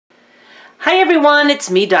Hi everyone, it's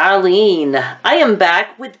me, Darlene. I am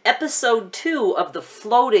back with episode 2 of the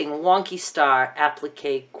floating Wonky Star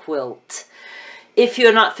Appliqué Quilt. If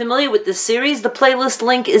you're not familiar with this series, the playlist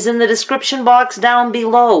link is in the description box down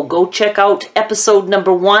below. Go check out episode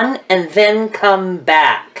number 1 and then come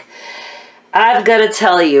back. I've got to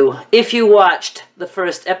tell you, if you watched the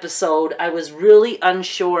first episode, I was really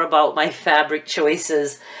unsure about my fabric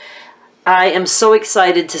choices. I am so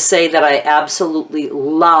excited to say that I absolutely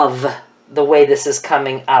love the way this is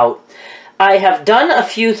coming out. I have done a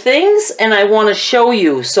few things and I want to show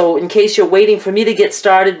you. So in case you're waiting for me to get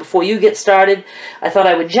started before you get started, I thought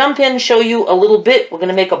I would jump in, show you a little bit. We're going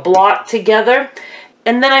to make a block together.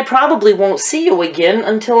 And then I probably won't see you again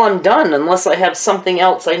until I'm done, unless I have something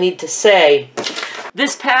else I need to say.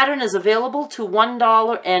 This pattern is available to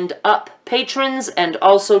 $1 and up patrons and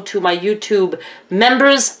also to my YouTube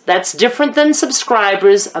members. That's different than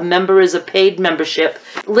subscribers. A member is a paid membership.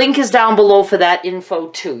 Link is down below for that info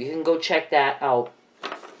too. You can go check that out.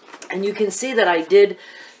 And you can see that I did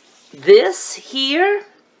this here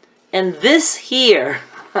and this here.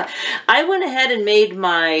 I went ahead and made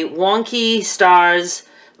my Wonky Stars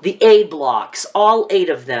the A blocks, all 8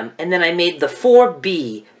 of them, and then I made the 4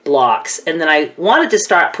 B blocks, and then I wanted to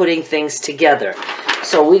start putting things together.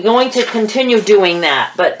 So we're going to continue doing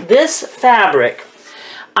that, but this fabric,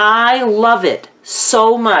 I love it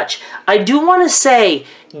so much. I do want to say,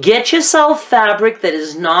 get yourself fabric that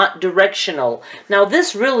is not directional. Now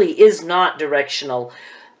this really is not directional.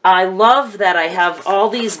 I love that I have all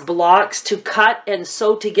these blocks to cut and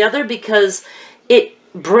sew together because it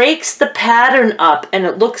breaks the pattern up and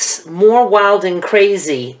it looks more wild and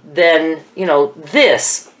crazy than, you know,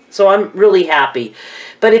 this. So I'm really happy.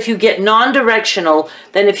 But if you get non-directional,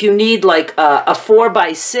 then if you need like a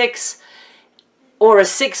 4x6 or a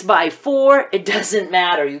 6x4, it doesn't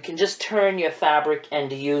matter. You can just turn your fabric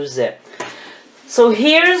and use it. So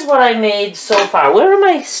here's what I made so far. Where are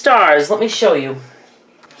my stars? Let me show you.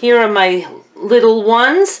 Here are my little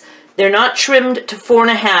ones. They're not trimmed to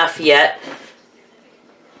 4.5 yet.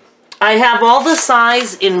 I have all the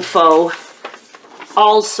size info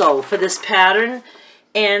also for this pattern.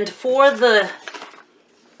 And for the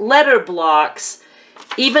letter blocks,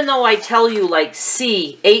 even though I tell you like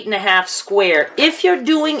C, 8.5 square, if you're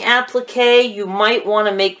doing applique, you might want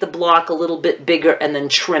to make the block a little bit bigger and then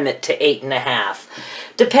trim it to 8.5,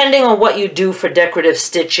 depending on what you do for decorative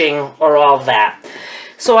stitching or all that.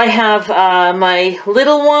 So I have my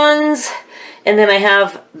little ones, and then I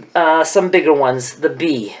have some bigger ones, the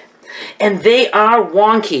B. And they are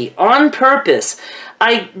wonky on purpose.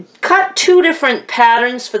 I cut 2 different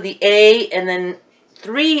patterns for the A and then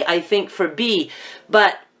 3, I think, for B.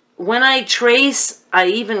 But when I trace, I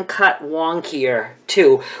even cut wonkier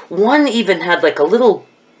too. One even had like a little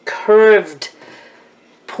curved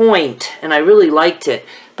point, and I really liked it.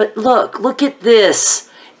 But look at this.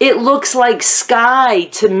 It looks like sky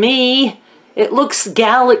to me. It looks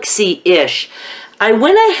galaxy-ish. I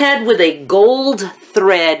went ahead with a gold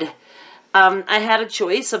thread. I had a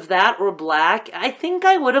choice of that or black. I think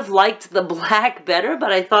I would have liked the black better, but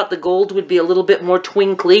I thought the gold would be a little bit more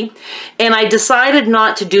twinkly. And I decided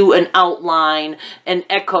not to do an outline, an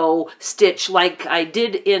echo stitch like I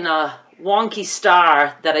did in a Wonky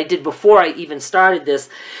Star that I did before I even started this.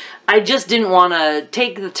 I just didn't want to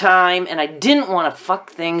take the time, and I didn't want to fuck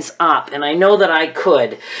things up, and I know that I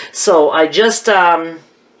could. So I just am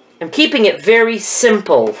keeping it very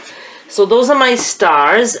simple. So those are my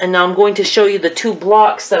stars, and now I'm going to show you the 2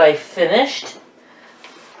 blocks that I finished.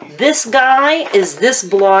 This guy is this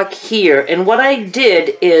block here, and what I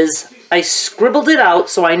did is I scribbled it out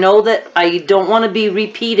so I know that I don't want to be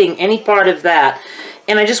repeating any part of that.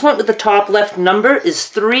 And I just went with the top left number is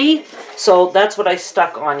 3, so that's what I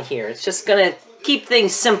stuck on here. It's just going to keep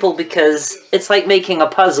things simple because it's like making a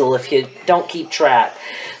puzzle if you don't keep track.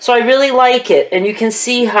 So I really like it, and you can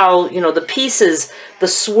see how, you know, the pieces, the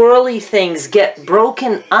swirly things get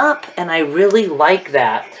broken up, and I really like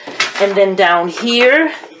that. And then down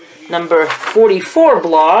here, number 44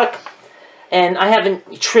 block, and I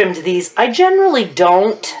haven't trimmed these. I generally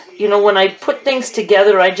don't. You know, when I put things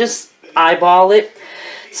together, I just eyeball it.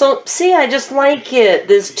 So, see, I just like it.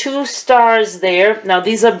 There's 2 stars there. Now,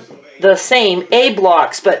 these are the same A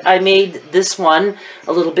blocks, but I made this one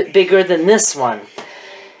a little bit bigger than this one.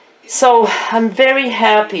 So, I'm very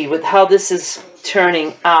happy with how this is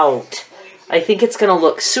turning out. I think it's going to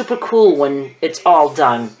look super cool when it's all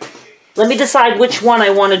done. Let me decide which one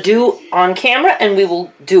I want to do on camera, and we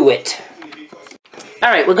will do it.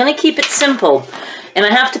 Alright, we're going to keep it simple. And I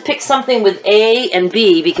have to pick something with A and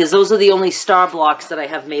B because those are the only star blocks that I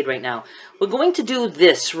have made right now. We're going to do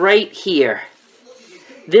this right here.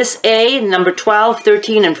 This A, number 12,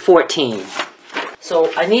 13, and 14.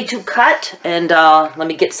 So I need to cut, and let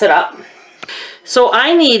me get set up. So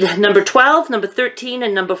I need number 12, number 13,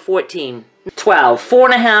 and number 14. 12,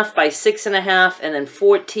 4.5 by 6.5, and then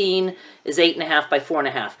 14 is 8.5 by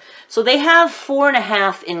 4.5. So they have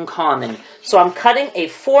 4.5 in common. So I'm cutting a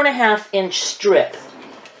 4.5-inch strip.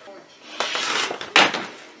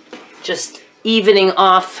 Just evening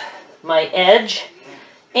off my edge.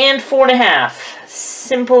 And 4.5.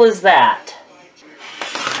 Simple as that.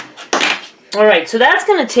 Alright, so that's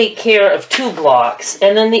going to take care of 2 blocks.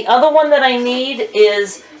 And then the other one that I need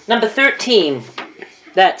is number 13.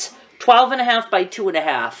 That's 12.5 by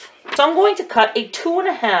 2.5. So I'm going to cut a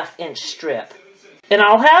 2.5-inch strip. And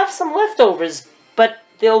I'll have some leftovers, but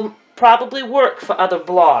they'll probably work for other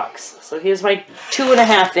blocks. So here's my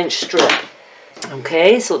 2.5-inch strip.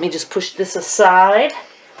 Okay, so let me just push this aside.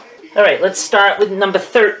 Alright, let's start with number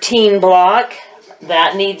 13 block.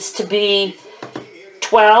 That needs to be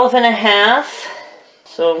 12.5.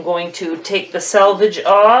 So I'm going to take the selvage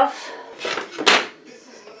off.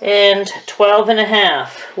 And 12.5.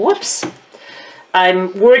 Whoops.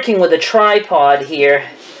 I'm working with a tripod here.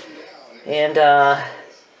 And I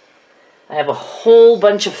have a whole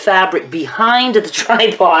bunch of fabric behind the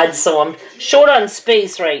tripod, so I'm short on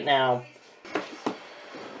space right now.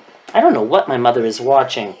 I don't know what my mother is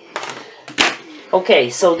watching. Okay,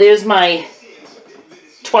 so there's my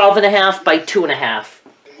 12.5 by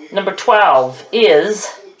 2.5. Number 12 is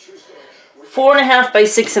 4.5 by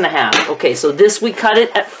 6.5. Okay, so this we cut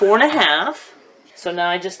it at 4.5. So now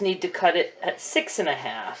I just need to cut it at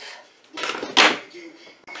 6.5.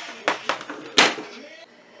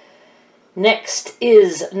 Next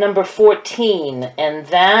is number 14, and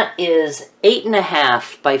that is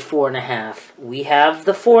 8.5 by 4.5. We have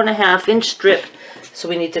the 4.5-inch strip, so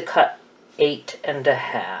we need to cut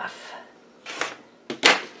 8.5.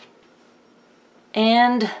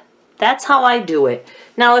 And that's how I do it.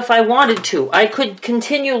 Now, if I wanted to, I could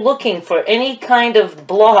continue looking for any kind of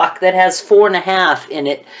block that has 4.5 in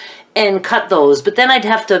it and cut those, but then I'd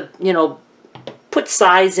have to, you know, put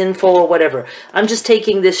size info or whatever. I'm just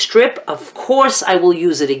taking this strip. Of course, I will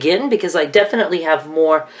use it again because I definitely have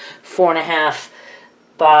more 4.5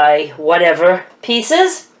 by whatever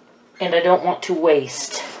pieces, and I don't want to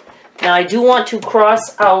waste. Now, I do want to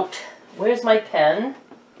cross out, where's my pen?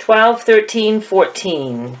 12, 13,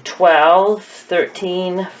 14. 12,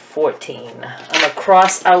 13, 14. I'm a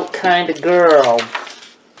cross out kind of girl.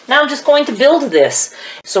 Now I'm just going to build this.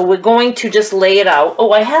 So we're going to just lay it out.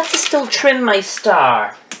 Oh, I have to still trim my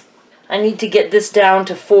star. I need to get this down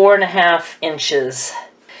to 4.5 inches.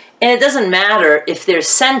 And it doesn't matter if they're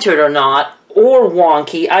centered or not, or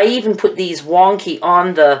wonky. I even put these wonky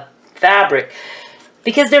on the fabric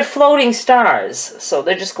because they're floating stars. So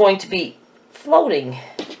they're just going to be floating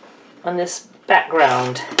on this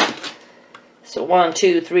background. So 1,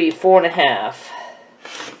 2, 3, 4.5.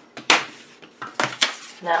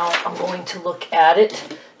 Now I'm going to look at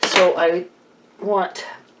it. So I want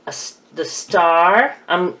the star.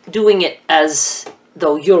 I'm doing it as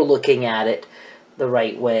though you're looking at it the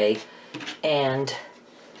right way. And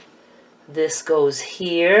this goes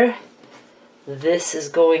here. This is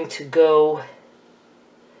going to go...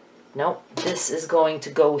 Nope, this is going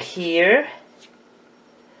to go here.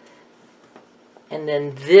 And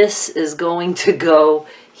then this is going to go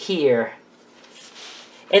here.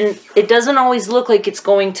 And it doesn't always look like it's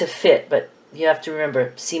going to fit, but you have to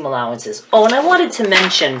remember seam allowances. Oh, and I wanted to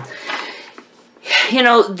mention, you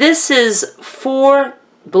know, this is 4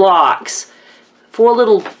 blocks, 4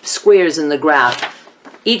 little squares in the graph.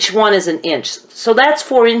 Each one is 1 inch. So that's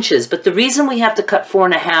 4 inches, but the reason we have to cut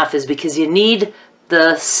 4.5 is because you need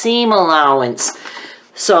the seam allowance.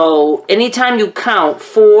 So anytime you count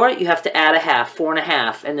 4, you have to add a half,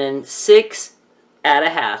 4.5, and then 6, add a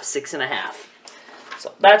half, 6.5.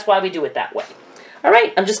 So that's why we do it that way. All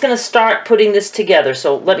right, I'm just going to start putting this together.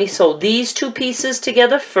 So let me sew these 2 pieces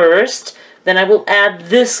together first. Then I will add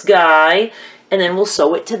this guy, and then we'll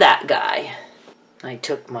sew it to that guy. I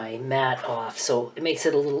took my mat off, so it makes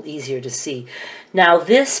it a little easier to see. Now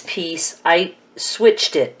this piece, I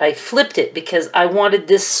switched it. I flipped it because I wanted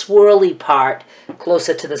this swirly part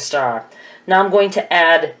closer to the star. Now I'm going to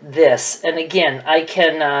add this. And again, I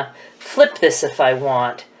can flip this if I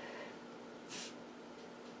want.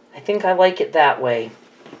 I think I like it that way.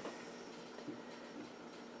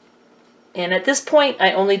 And at this point,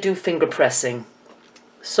 I only do finger pressing,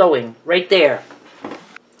 sewing right there.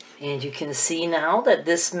 And you can see now that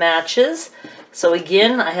this matches. So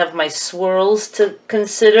again, I have my swirls to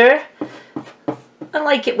consider. I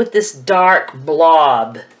like it with this dark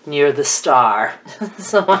blob near the star.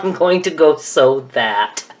 So I'm going to go sew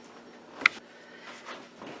that.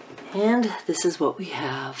 And this is what we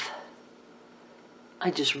have. I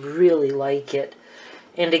just really like it.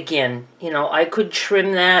 And again, you know, I could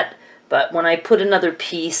trim that, but when I put another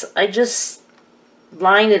piece, I just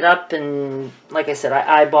line it up and, like I said,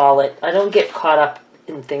 I eyeball it. I don't get caught up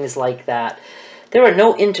in things like that. There are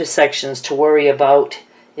no intersections to worry about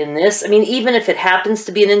in this. I mean, even if it happens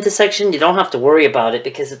to be an intersection, you don't have to worry about it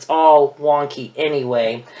because it's all wonky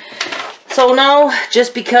anyway. So now,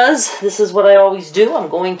 just because this is what I always do, I'm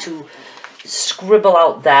going to scribble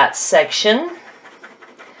out that section.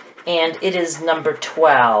 And it is number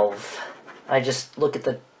 12. I just look at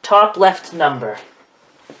the top left number.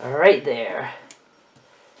 Right there.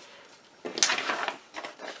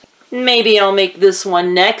 Maybe I'll make this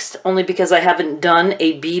one next, only because I haven't done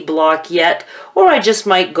a B block yet, or I just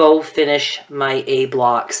might go finish my A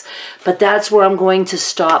blocks. But that's where I'm going to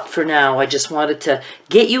stop for now. I just wanted to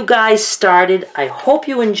get you guys started. I hope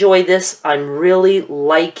you enjoy this. I'm really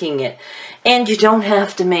liking it. And you don't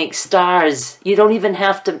have to make stars. You don't even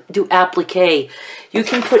have to do applique. You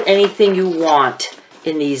can put anything you want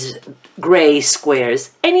in these gray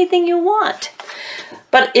squares. Anything you want.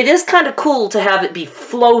 But it is kind of cool to have it be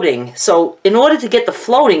floating. So in order to get the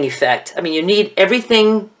floating effect, I mean, you need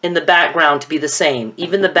everything in the background to be the same,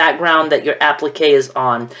 even the background that your applique is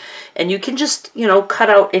on. And you can just, you know, cut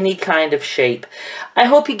out any kind of shape. I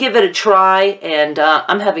hope you give it a try, and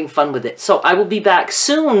I'm having fun with it. So I will be back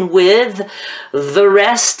soon with the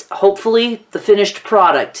rest, hopefully the finished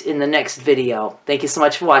product, in the next video. Thank you so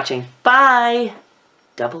much for watching. Bye!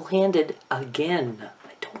 Double-handed again.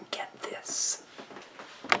 I don't get this.